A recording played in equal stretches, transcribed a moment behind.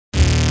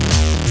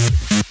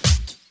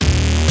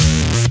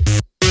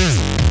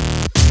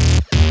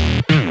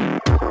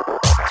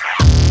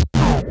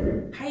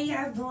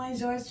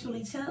yours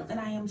truly, Chels, and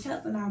I am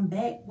Chels, and I'm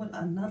back with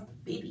another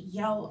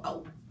video.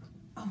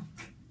 Okay,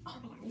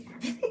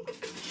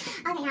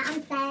 y'all,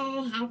 I'm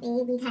so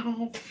happy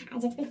because I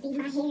just received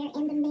my hair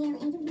in the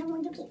mail, and you know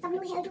when you get some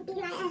new hair, you be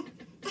like,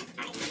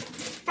 Alright,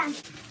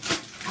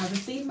 so I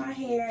received my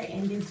hair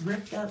in this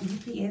ripped up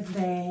UPS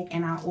bag,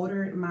 and I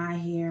ordered my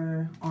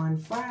hair on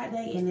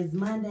Friday, and it's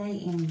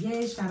Monday, and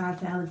yes, shout out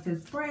to Alex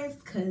Express,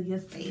 because you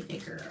saved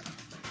it, girl.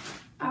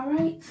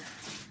 Alright,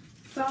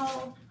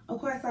 so, of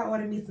course, I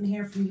ordered me some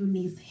hair from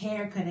Unice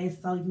hair, because they're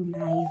so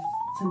nice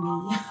to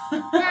me.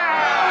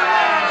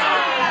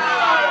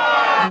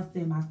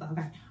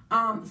 Okay.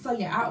 So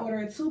yeah, I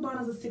ordered 2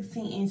 bundles of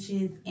 16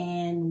 inches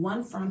and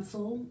 1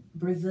 frontal,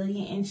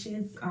 Brazilian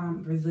inches,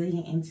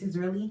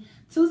 really.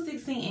 2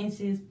 16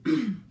 inches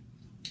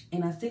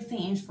and a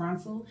 16-inch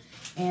frontal,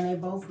 and they're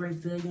both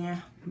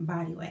Brazilian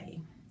body weight.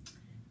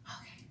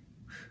 Okay.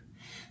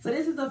 So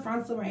this is the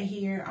frontal right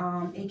here.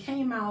 It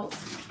came out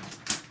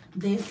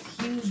this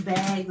huge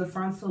bag, the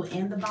frontal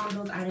and the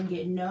bundles. I didn't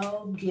get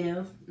no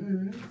gift,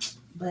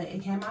 but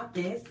it came out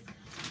this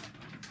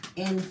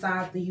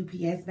inside the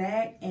UPS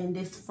bag, and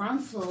this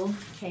frontal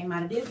came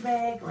out of this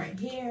bag right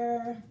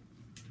here,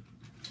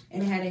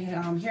 and it had a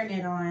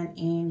hairnet on,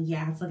 and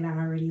yeah, I took it out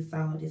already,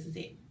 so this is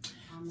it.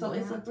 So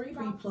it's a 3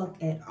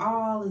 pre-pluck at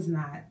all. It's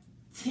not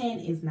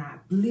tint, it's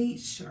not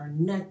bleach or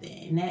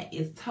nothing, and that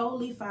is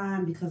totally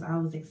fine because I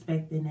was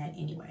expecting that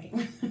anyway.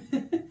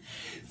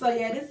 So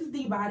yeah, this is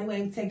the body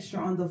wave texture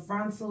on the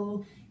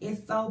frontal.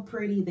 It's so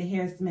pretty. The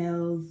hair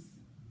smells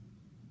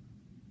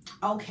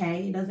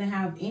okay. It doesn't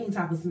have any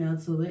type of smell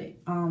to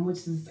it,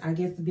 which is, I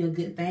guess, to be a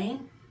good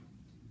thing.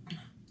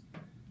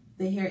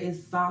 The hair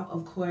is soft,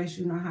 of course.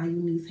 You know how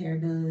Unice hair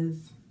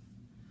does.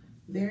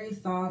 Very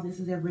soft. This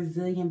is a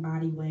Brazilian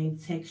body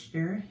wave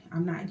texture.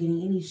 I'm not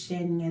getting any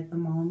shedding at the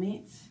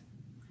moment.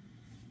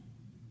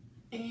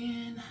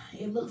 And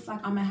it looks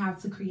like I'm gonna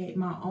have to create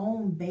my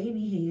own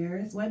baby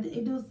hairs. Well,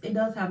 it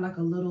does have like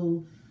a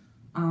little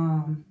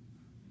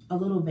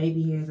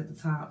baby hairs at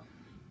the top.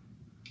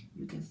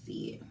 You can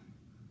see it.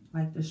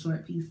 Like the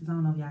short pieces. I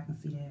don't know if y'all can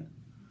see that.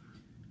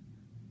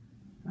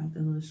 Like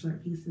the little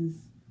short pieces.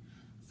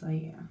 So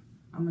yeah,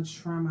 I'm gonna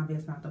try my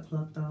best not to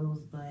pluck those,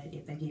 but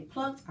if they get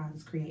plucked, I'll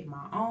just create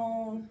my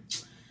own.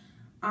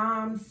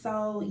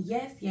 So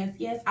yes,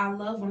 I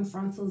love when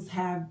frontals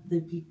have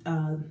the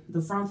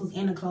frontals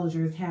and the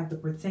closures have the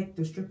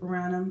protective strip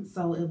around them,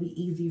 so it'll be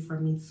easy for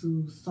me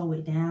to sew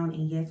it down.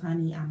 And yes,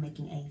 honey, I'm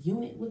making a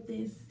unit with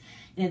this,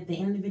 and at the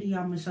end of the video,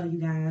 I'm gonna show you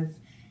guys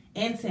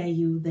and tell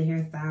you the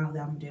hairstyle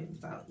that I'm doing.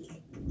 So yeah.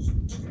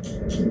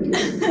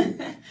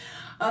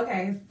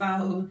 Okay,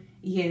 so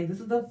yeah,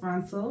 this is the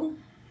frontal.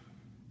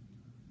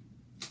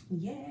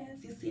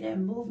 Yes, you see that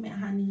movement,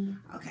 honey.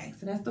 Okay,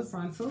 so that's the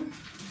frontal.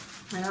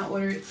 And I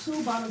ordered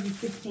 2 bottles of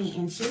 16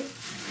 inches.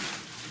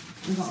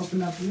 I'm gonna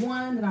open up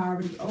one that I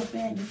already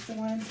opened. This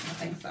one, I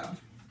think so.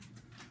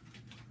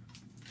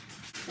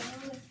 So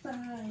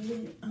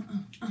excited.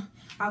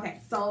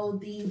 Okay, so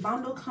the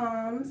bundle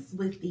comes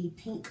with the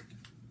pink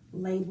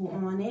label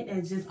on it.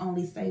 It just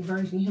only say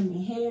Virgin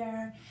Human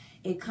Hair.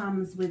 It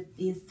comes with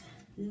this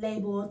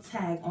label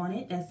tag on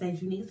it that says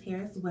Unice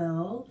hair as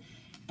well.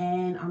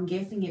 And I'm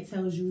guessing it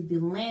tells you the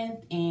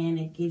length, and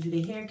it gives you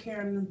the hair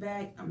care in the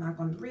back. I'm not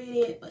going to read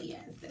it, but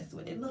yes, that's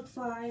what it looks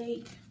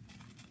like.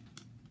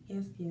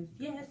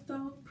 Yes,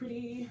 so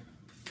pretty.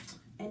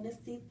 And this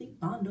is the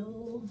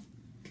bundle,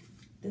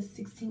 the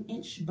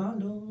 16-inch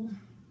bundle.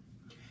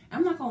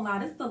 I'm not going to lie,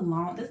 this is the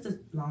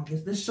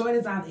longest, the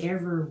shortest I've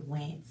ever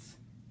went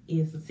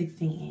is a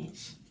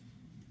 16-inch.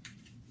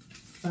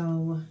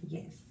 So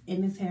yes,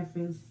 and this hair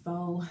feels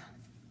so,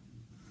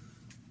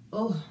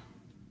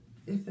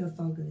 it feels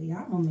so good.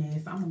 Y'all, I'm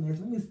a mess.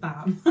 Let me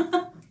stop.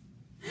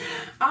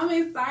 I'm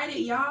excited,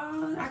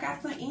 y'all. I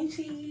got some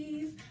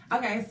inches.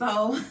 Okay,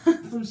 so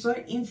some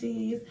short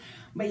inches.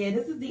 But yeah,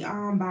 this is the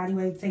body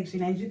wave texture.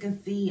 And as you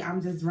can see, I'm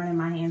just running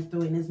my hands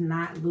through it, and it's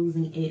not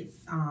losing its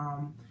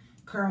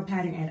curl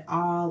pattern at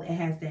all. It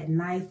has that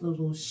nice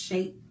little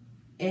shape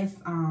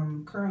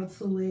curl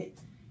to it.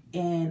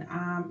 And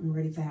I'm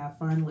ready to have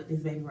fun with this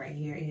baby right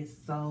here. It's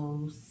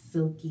so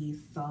silky,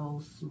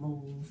 so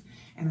smooth.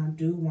 And I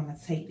do want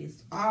to take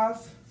this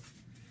off.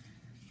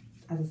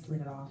 I just slid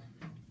it off.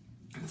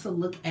 To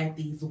look at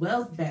these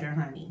wells better,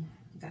 honey.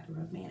 Got the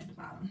rubber band at the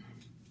bottom.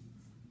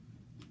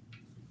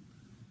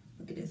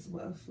 Look at this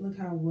woof. Look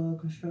how well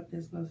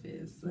constructed this woof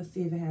is. Let's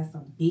see if it has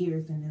some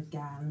beards in this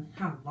guy and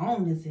how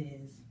long this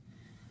is.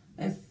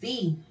 Let's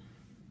see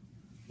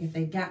if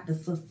they got the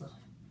sister.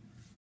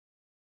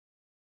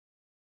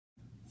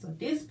 So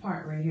this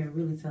part right here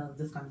really tells if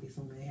this is going to be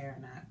some good hair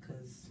or not.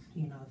 Because,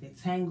 you know, if it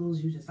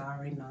tangles, you just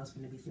already know it's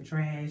going to be some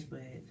trash.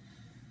 But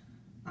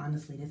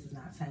honestly, this is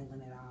not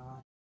tangling at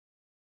all.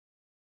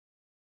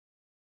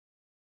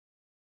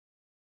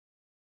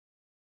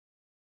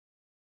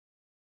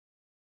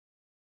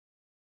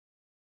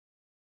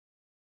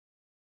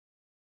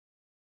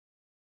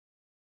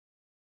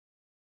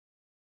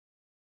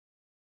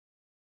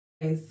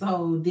 Okay,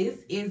 so this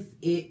is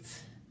it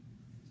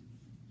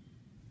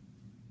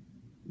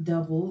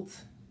doubled.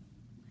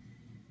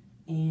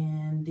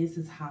 And this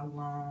is how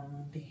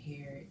long the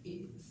hair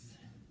is.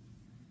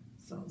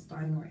 So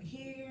starting right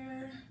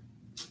here,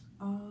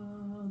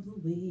 all the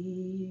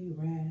way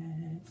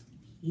right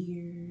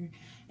here.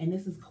 And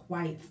this is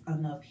quite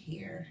enough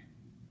hair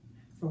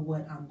for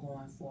what I'm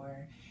going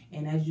for.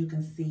 And as you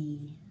can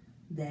see,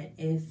 that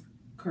S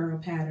curl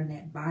pattern,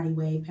 that body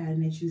wave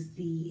pattern that you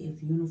see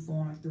is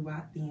uniform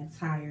throughout the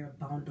entire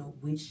bundle,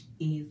 which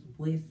is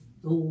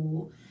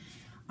whistle.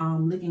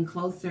 Looking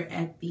closer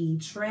at the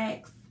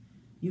tracks,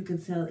 you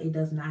can tell it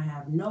does not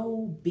have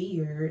no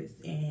beards,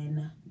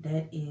 and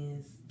that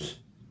is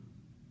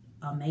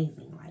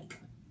amazing. Like,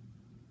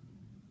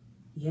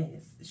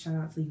 yes, shout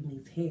out to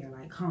Unice hair.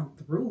 Like, come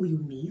through,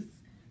 Unice.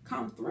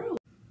 Come through.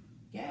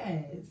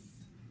 Yes.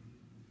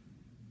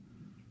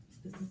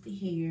 So this is the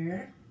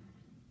hair.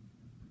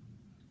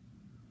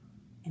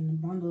 And the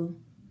bundle,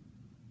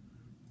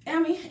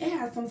 I mean, it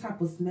has some type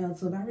of smell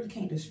to it, but I really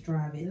can't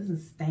describe it. It doesn't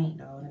stink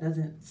though, and it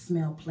doesn't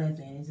smell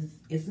pleasant.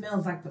 It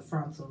smells like the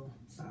frontal,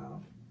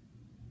 so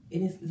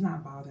it's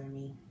not bothering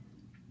me.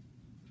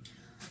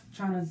 I'm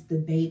trying to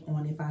debate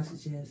on if I should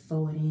just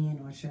sew it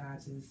in or should I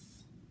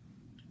just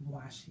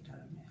wash it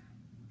up now.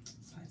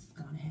 So I just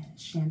gonna have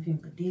shampoo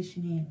and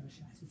conditioning, or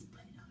should I just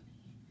put it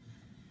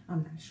on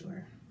in? I'm not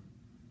sure.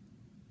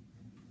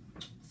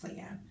 So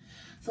yeah,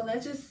 so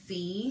let's just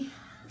see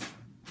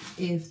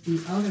if the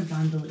other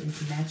bundle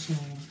is matching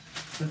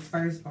the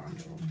first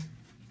bundle.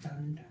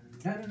 Dun,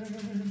 dun,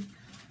 dun.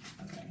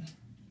 Okay.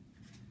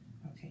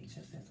 Okay,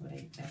 just that's what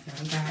I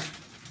got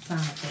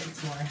sound effects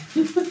for.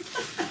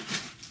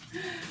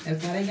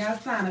 That's why they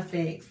got sound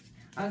effects.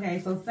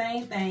 Okay, so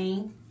same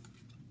thing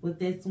with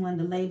this one,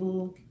 the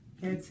label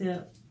hair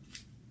tip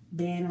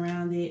band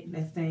around it.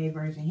 Let's say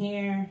virgin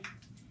hair.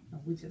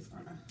 And we're just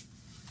gonna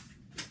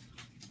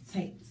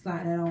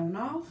slide that on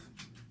off.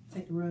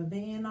 Take the rubber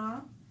band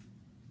off.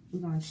 We're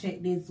gonna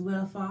check this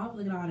width off.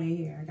 Look at all that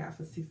hair I got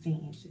for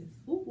 16 inches.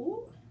 Ooh,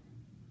 ooh.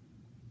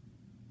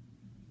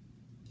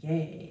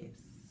 Yes.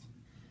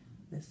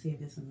 Let's see if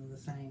this one is the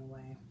same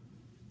way.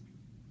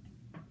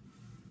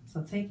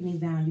 So taking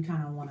these down, you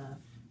kind of want to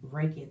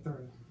rake it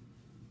through.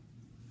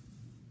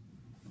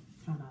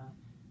 Kind of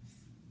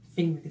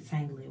finger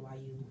detangle it while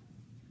you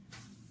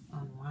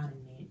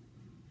unwinding it.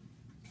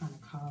 Kind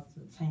of cause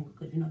the tangle,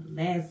 because you know the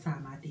last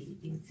time I did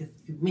it was just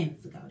a few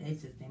minutes ago.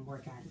 That just didn't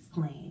work out as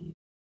planned.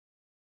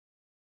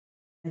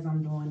 As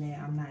I'm doing that,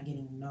 I'm not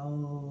getting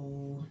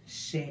no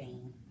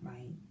shedding.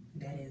 Like,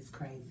 that is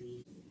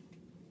crazy.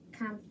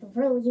 Come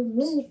through,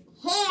 Unice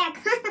hair.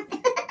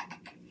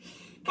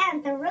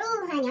 Come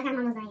through, honey. Okay, I'm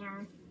almost done,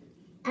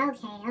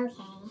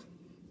 y'all.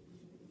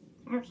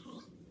 Okay.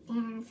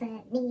 Down to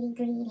nitty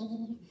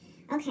gritty.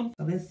 Okay.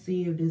 So let's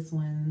see if this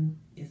one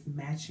is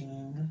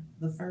matching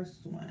the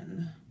first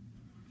one.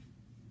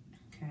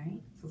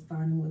 Okay, so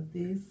starting with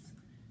this,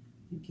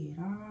 you get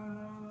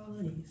all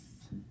of this.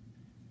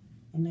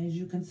 And as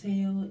you can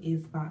tell,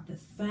 it's about the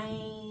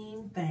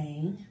same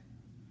thing.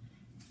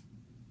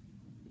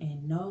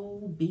 And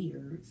no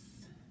beards,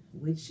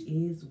 which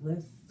is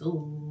what's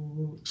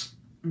so...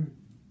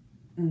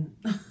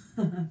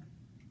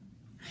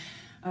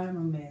 I'm a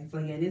mess. So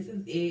yeah, this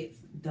is it,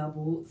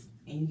 doubled,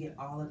 and you get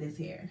all of this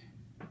hair.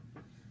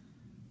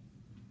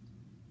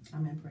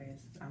 I'm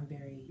impressed. I'm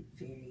very,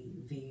 very,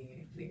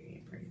 very,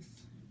 very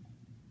impressed.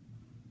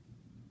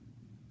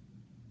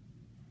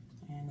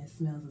 And it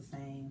smells the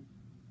same.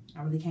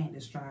 I really can't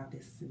describe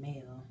this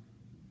smell.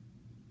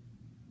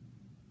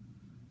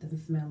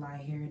 Doesn't smell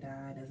like hair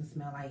dye. Doesn't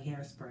smell like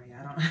hairspray.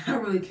 I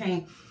really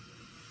can't.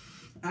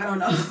 I don't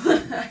know.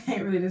 I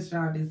can't really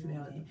describe this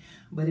smelling.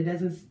 But it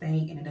doesn't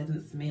stink and it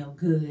doesn't smell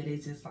good.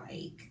 It's just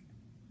like,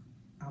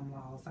 I'm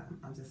lost.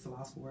 I'm just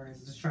lost for words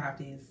to describe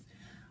this.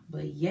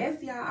 But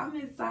yes, y'all, I'm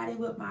excited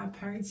with my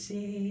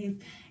purchase.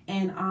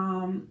 And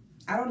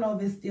I don't know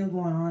if it's still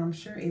going on. I'm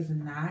sure it's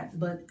not.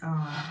 But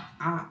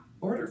I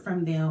ordered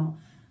from them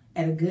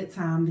at a good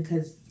time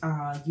because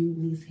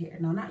Unice hair,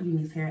 no, not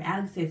Unice hair,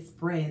 Alex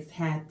Express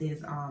had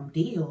this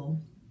deal.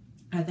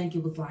 I think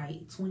it was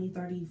like 20,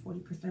 30,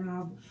 40%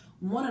 off,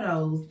 one of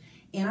those.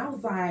 And I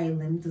was like,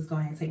 let me just go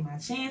ahead and take my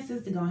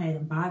chances to go ahead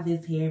and buy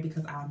this hair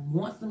because I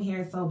want some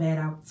hair so bad.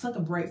 I took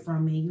a break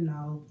from it, you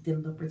know, did a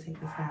little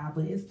protective style,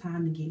 but it's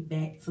time to get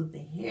back to the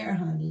hair,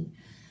 honey,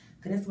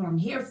 because that's what I'm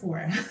here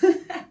for.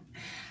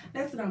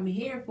 That's what I'm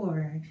here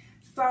for.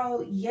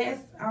 So yes,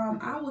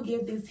 I will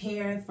give this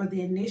hair for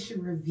the initial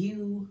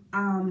review,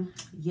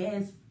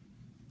 yes,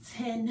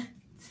 10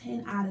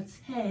 out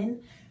of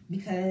 10,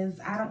 because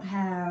I don't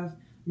have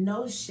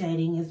no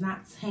shedding. It's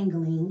not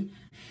tangling.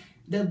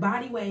 The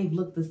body wave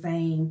looked the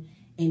same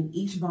in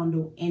each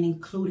bundle and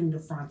including the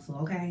frontal,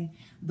 okay?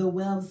 The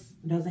waves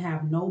doesn't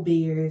have no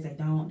beards.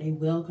 They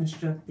well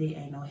constructed.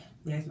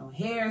 There's no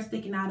hair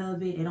sticking out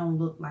of it. They don't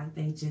look like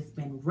they just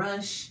been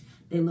rushed.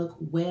 They look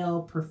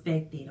well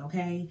perfected,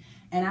 okay?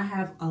 And I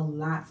have a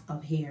lot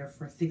of hair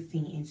for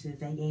 16 inches.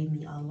 They gave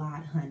me a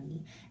lot,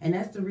 honey. And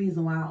that's the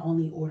reason why I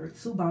only ordered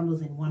 2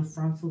 bundles and 1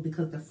 frontal,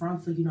 because the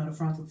frontal, you know, the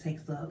frontal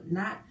takes up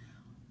not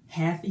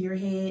half of your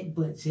head,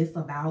 but just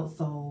about.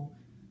 So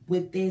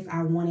with this,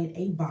 I wanted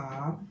a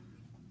bob.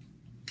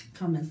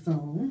 Coming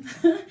soon.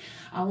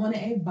 I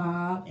wanted a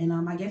bob, and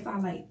I guess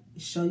I'll like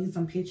show you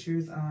some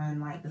pictures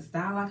on like the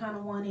style I kind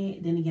of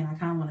wanted. Then again, I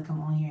kind of want to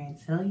come on here and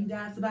tell you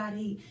guys about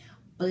it,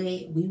 but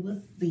we will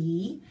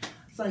see.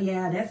 So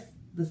yeah, that's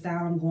the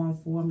style I'm going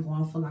for. I'm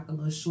going for like a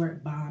little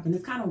short bob, and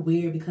it's kind of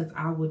weird because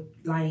I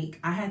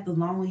had the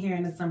long hair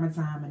in the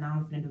summertime, and now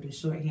I'm gonna do the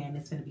short hair, and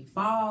it's gonna be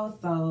fall.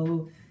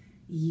 So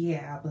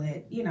yeah,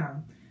 but you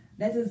know,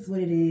 that's just what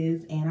it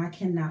is, and I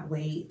cannot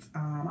wait.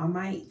 I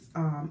might,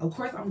 of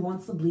course, I'm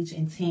going to bleach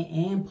and tint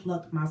and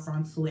pluck my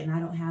frontal, and I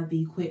don't have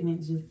the equipment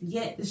just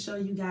yet to show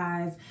you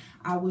guys.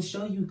 I will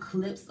show you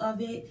clips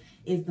of it.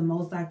 It's the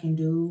most I can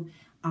do.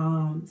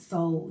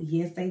 So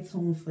yeah, stay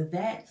tuned for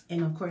that.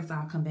 And of course,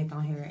 I'll come back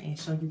on here and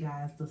show you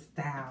guys the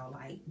style,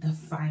 like the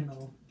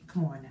final.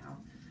 Come on now.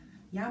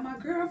 Y'all my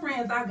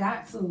girlfriends, I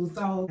got to.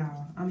 So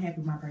y'all, I'm happy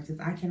with my purchase.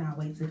 I cannot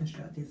wait to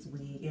construct this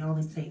wig. It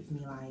only takes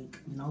me like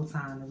no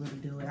time to really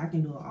do it. I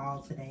can do it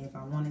all today if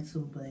I wanted to,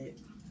 but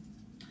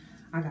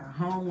I got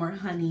homework,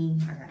 honey.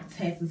 I got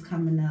tests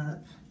coming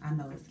up. I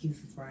know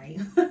excuses, right?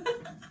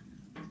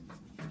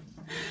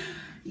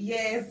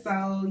 Yes,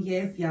 so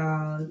yes,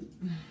 y'all.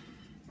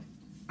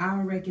 I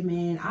would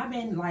recommend. I've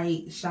been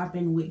like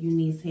shopping with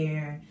Unice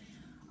hair.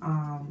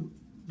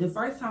 The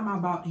first time I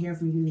bought hair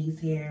from Unice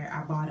hair,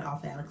 I bought it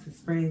off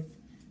AliExpress.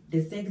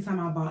 The second time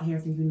I bought hair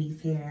from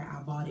Unice hair,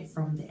 I bought it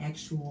from the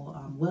actual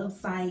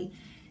website.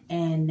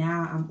 And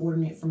now I'm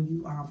ordering it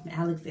from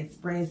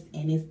AliExpress,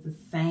 and it's the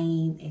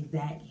same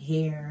exact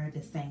hair,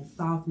 the same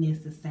softness,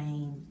 the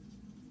same,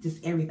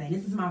 just everything.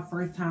 This is my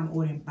first time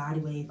ordering body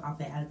waves off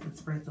the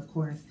AliExpress, of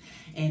course,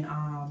 and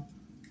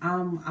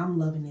I'm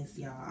loving this,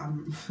 y'all.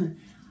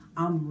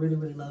 I'm really,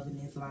 really loving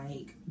this.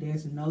 Like,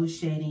 there's no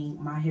shedding.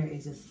 My hair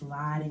is just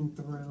sliding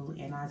through,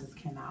 and I just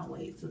cannot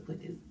wait to put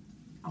this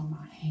on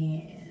my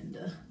hand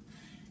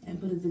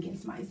and put it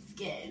against my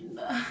skin.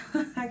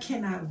 I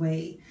cannot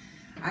wait.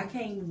 I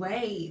can't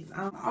wait.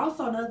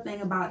 Also, another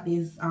thing about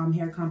this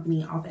hair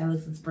company off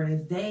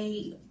AliExpress,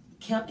 they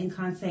kept in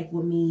contact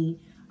with me.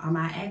 I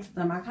asked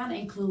them, I kind of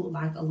include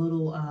like a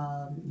little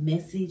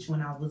message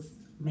when I was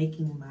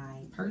making my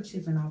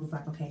purchase, and I was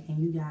like, okay, can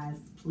you guys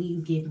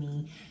please give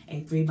me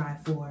a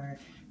 3x4,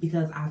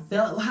 because I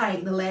felt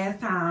like the last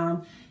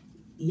time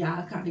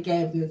y'all kind of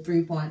gave me a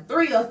 3.3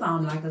 or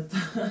something, like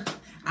a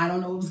I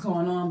don't know what was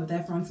going on, but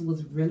that frontal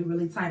was really,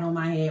 really tight on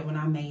my head when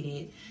I made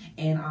it.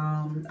 And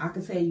I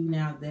can tell you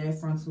now that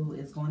frontal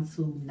is going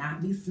to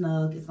not be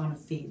snug. It's going to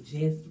fit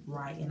just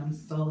right, and I'm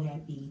so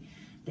happy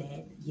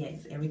that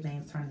yes,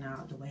 everything's turning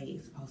out the way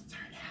it's supposed to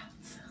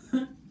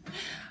turn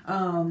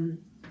out.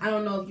 I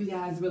don't know if you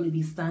guys really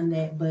be stunned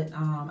at, but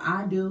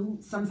I do.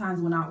 Sometimes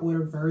when I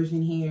order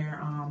virgin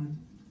hair,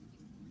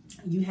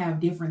 you have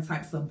different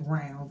types of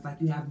browns.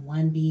 Like you have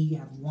 1B, you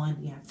have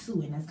 1, you have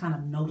 2, and that's kind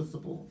of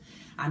noticeable.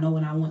 I know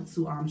when I went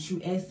to True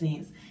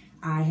Essence,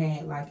 I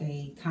had like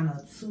a kind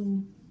of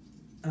 2.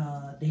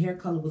 The hair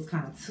color was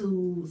kind of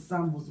 2,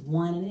 some was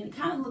 1, and it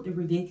kind of looked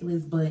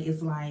ridiculous, but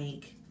it's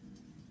like,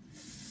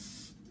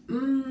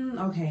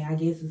 okay, I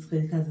guess it's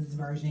because it's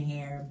virgin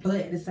hair, but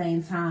at the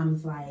same time,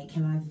 it's like,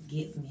 can I just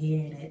get some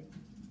hair that,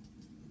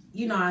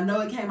 you know, I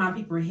know it came out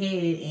people's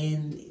head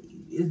and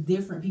it's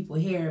different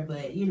people's hair,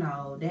 but you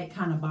know, that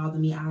kind of bothered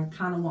me. I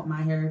kind of want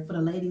my hair, for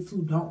the ladies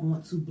who don't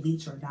want to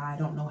bleach or dye,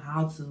 don't know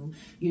how to,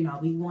 you know,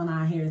 we want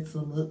our hair to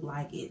look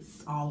like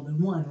it's all in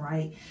one,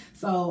 right?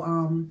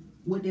 So,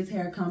 with this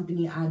hair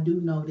company, I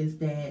do notice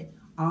that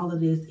all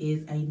of this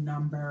is a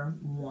number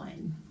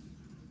 1.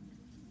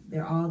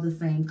 They're all the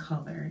same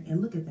color.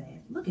 And look at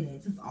that. Look at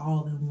it. Just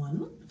all in one.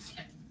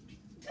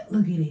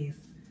 Look at this.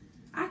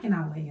 I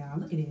cannot wait, y'all.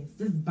 Look at this.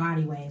 This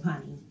body wave,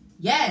 honey.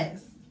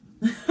 Yes.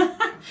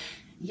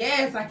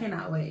 Yes, I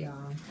cannot wait,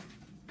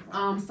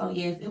 y'all. So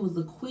yes, it was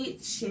a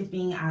quick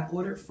shipping. I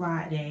ordered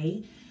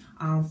Friday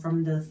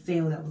from the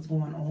sale that was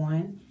going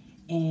on,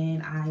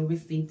 and I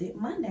received it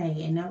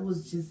Monday, and that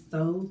was just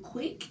so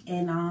quick.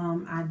 And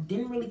I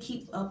didn't really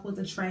keep up with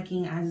the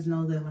tracking. I just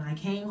know that when I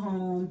came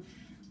home,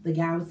 the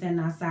guy was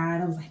standing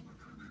outside. I was like,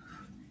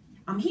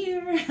 I'm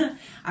here.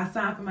 I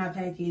signed for my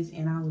package,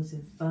 and I was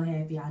just so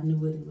happy. I knew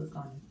what it was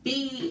going to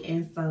be.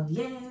 And so,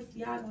 yes,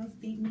 y'all going to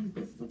see me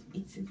with some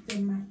itches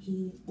in my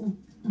head.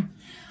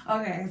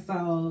 Okay,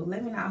 so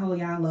let me not hold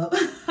y'all up.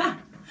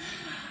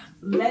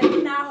 Let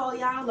me not hold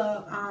y'all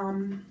up.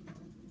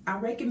 I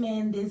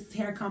recommend this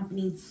hair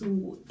company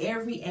to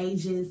every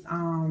ages.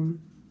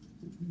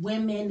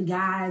 Women,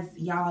 guys,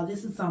 y'all,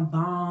 this is some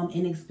bomb,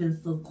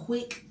 inexpensive,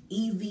 quick,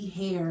 easy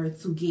hair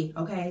to get,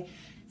 okay?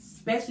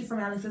 Especially from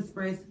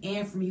AliExpress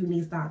and from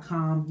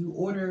Unice.com. You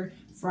order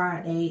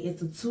Friday,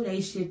 it's a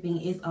 2-day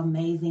shipping. It's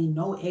amazing.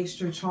 No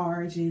extra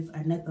charges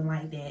or nothing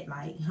like that.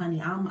 Like,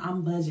 honey, I'm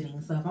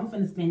budgeting. So if I'm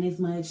finna spend this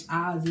much,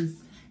 I'll just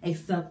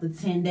accept the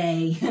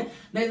 10-day.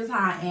 This is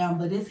how I am.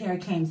 But this hair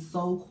came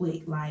so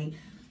quick. Like,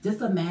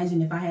 just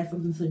imagine if I had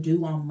something to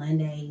do on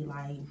Monday,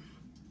 like,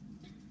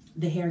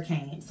 the hair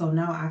came. So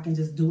now I can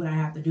just do what I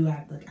have to do.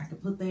 I can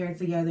put the hair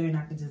together, and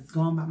I can just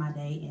go on about my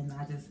day, and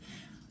I just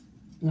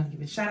I want to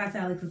give a shout out to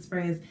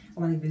AliExpress. I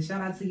want to give a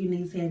shout out to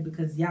Unice Hair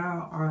because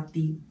y'all are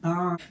the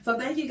bomb. So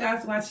thank you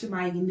guys for watching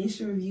my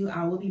initial review.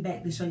 I will be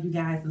back to show you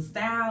guys the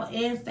style,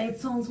 and stay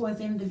tuned towards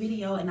the end of the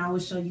video and I will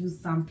show you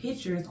some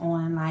pictures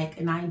on like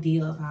an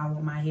idea of how I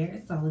want my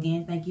hair. So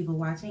again, thank you for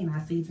watching and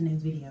I'll see you in the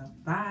next video.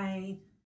 Bye.